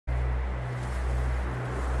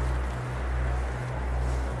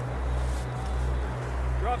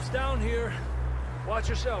Drops down here. Watch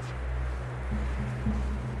yourself.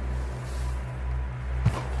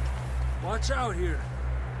 Watch out here.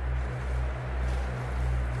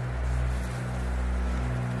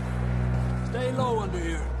 Stay low under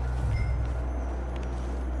here.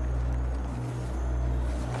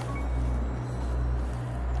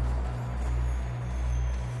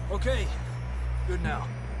 Okay, good now.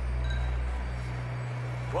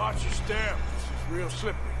 Watch your step. This is real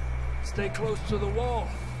slippery. Stay close to the wall.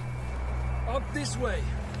 Up this way.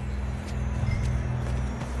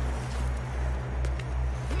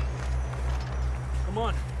 Come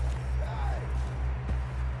on.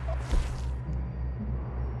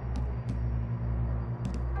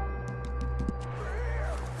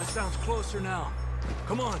 That sounds closer now.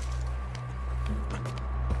 Come on.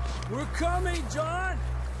 We're coming, John!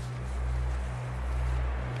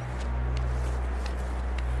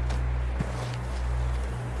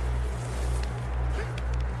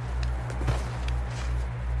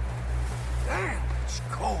 Damn, it's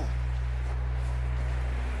cold.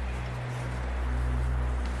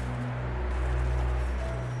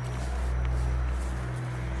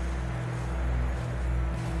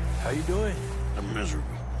 How you doing? I'm miserable.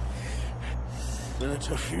 Been a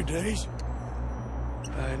tough few days.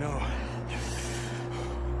 I know.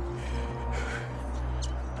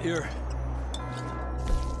 Here.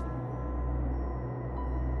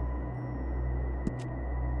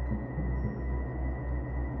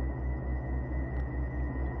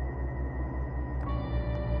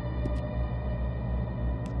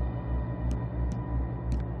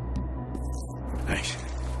 Thanks.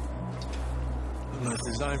 I'm not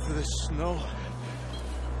designed for this snow.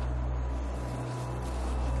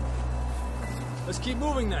 Let's keep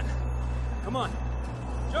moving then. Come on.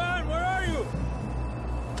 John, where are you?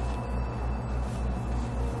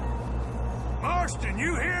 Marston,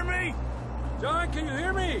 you hear me? John, can you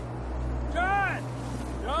hear me? John!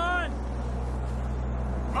 John!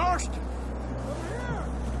 Marston! Over here!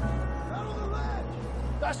 Down on the ledge!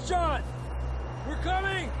 That's John! We're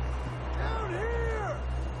coming! Down here!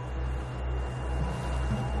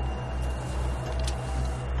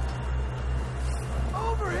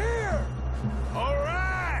 Over here! All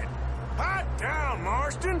right! Pipe down,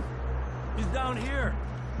 Marston! He's down here.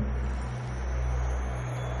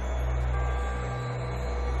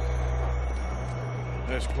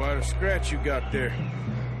 That's quite a scratch you got there.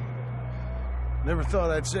 Never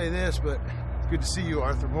thought I'd say this, but good to see you,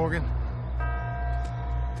 Arthur Morgan.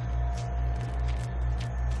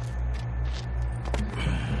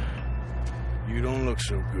 You don't look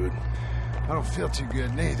so good. I don't feel too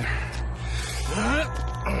good, neither.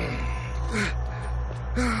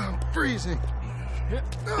 I'm freezing.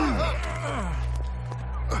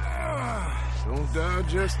 Don't die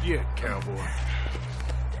just yet, cowboy.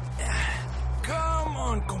 Come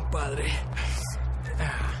on, compadre.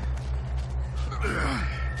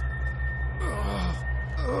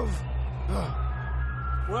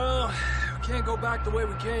 Well, we can't go back the way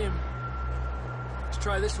we came. Let's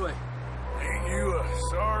try this way. Ain't you a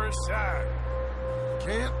sorry sight?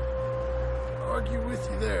 Can't argue with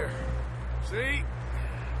you there. See?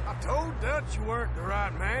 I told Dutch you weren't the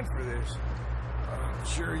right man for this. I'm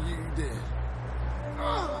sure you did.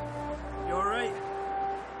 You all right?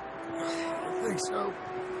 I think so.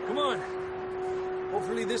 Come on.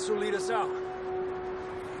 Hopefully this will lead us out.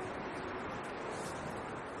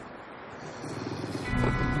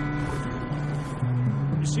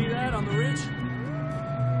 You see that on the ridge?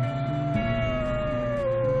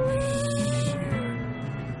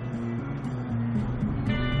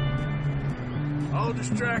 I'll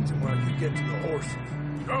distract him while you get to the horses.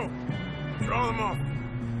 Go! Draw them off.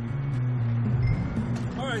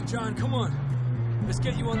 All right, John, come on. Let's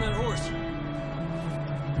get you on that horse.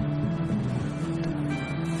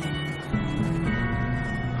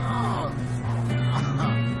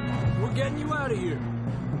 We're getting you out of here.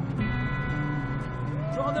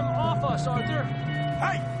 Draw them off us, Arthur.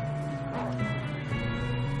 Hey!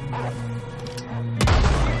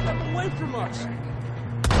 Step away from us.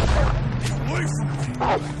 Away from me!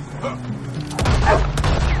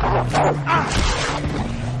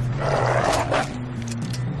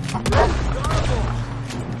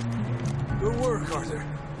 Good work, Arthur.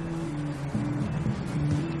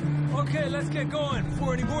 Okay, let's get going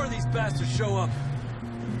before any more of these bastards show up.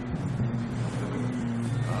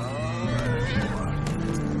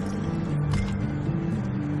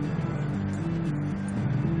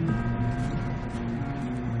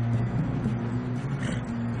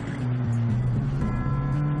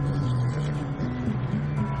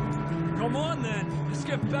 Come on, then. Let's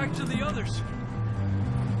get back to the others.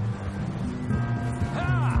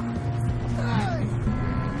 Ha! Hey!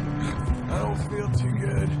 too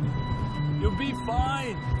good. You'll be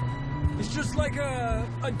fine. It's just like a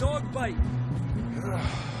dog bite.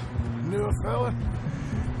 Knew a fella,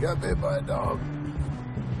 got bit by a dog,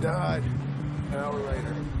 died an hour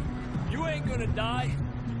later. You ain't gonna die.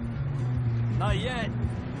 Not yet.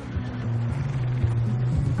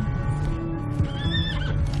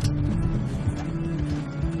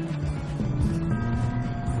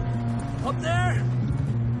 Up there?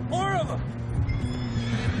 More of them!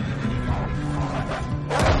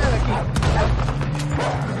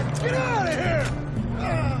 Get out of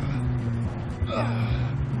here!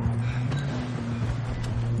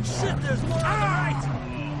 Shit, there's more on the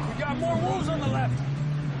right! We got more wolves on the left!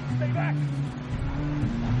 Stay back!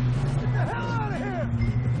 Get the hell out of here!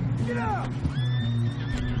 Get out!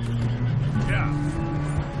 Yeah.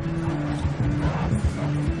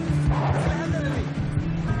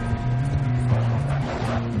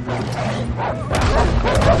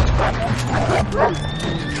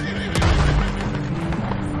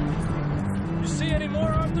 You see any more,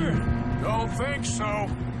 Arthur? Don't think so.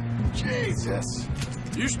 Jesus,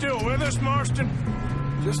 You still with us, Marston?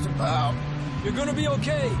 just about. You're gonna be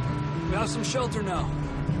okay. We have some shelter now.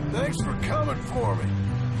 Thanks for coming for me.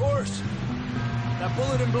 Of course. That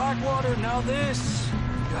bullet in Blackwater, now this.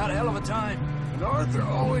 You had a hell of a time. And Arthur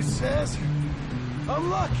always says,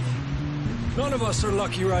 I'm lucky. None of us are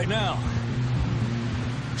lucky right now.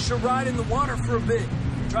 We should ride in the water for a bit.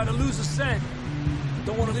 Try to lose the scent.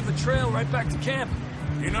 Don't want to leave a trail right back to camp.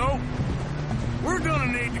 You know, we're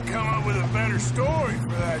gonna need to come up with a better story for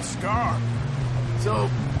that scar. So,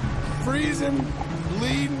 freezing,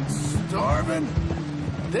 bleeding, starving,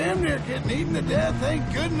 damn near getting eaten to death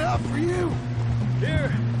ain't good enough for you.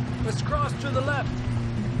 Here, let's cross to the left.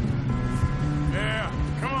 Yeah,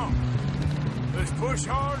 come on. Let's push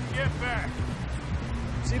hard and get back.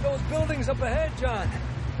 See those buildings up ahead, John?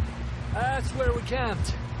 That's where we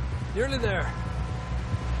camped. Nearly there.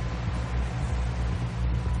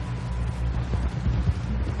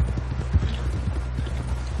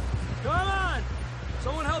 Come on!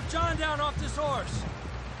 Someone help John down off this horse.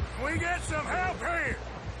 Can we get some help here?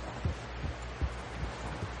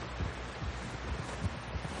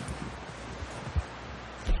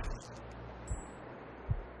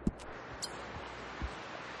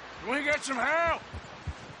 Can we get some help?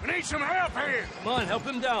 We need some help here. Come on, help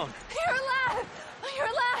him down. You're alive! You're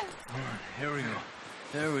alive! Here we go.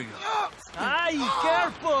 There we go. Ay,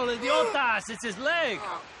 careful, idiotas! It's his leg.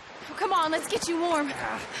 Oh, come on, let's get you warm.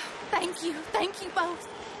 Thank you both.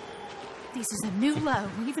 This is a new low,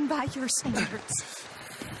 even by your standards.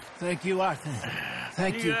 Thank you, Arthur.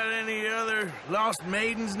 Thank you. got any other lost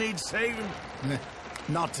maidens need saving?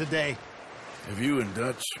 Not today. Have you and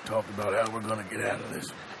Dutch talked about how we're gonna get out of this?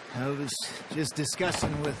 I was just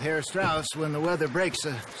discussing with Herr Strauss when the weather breaks.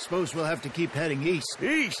 Suppose we'll have to keep heading east.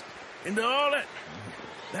 East? Into all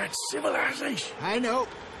that civilization. I know.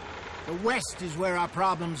 The west is where our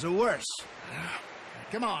problems are worse.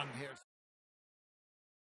 Come on, Herr.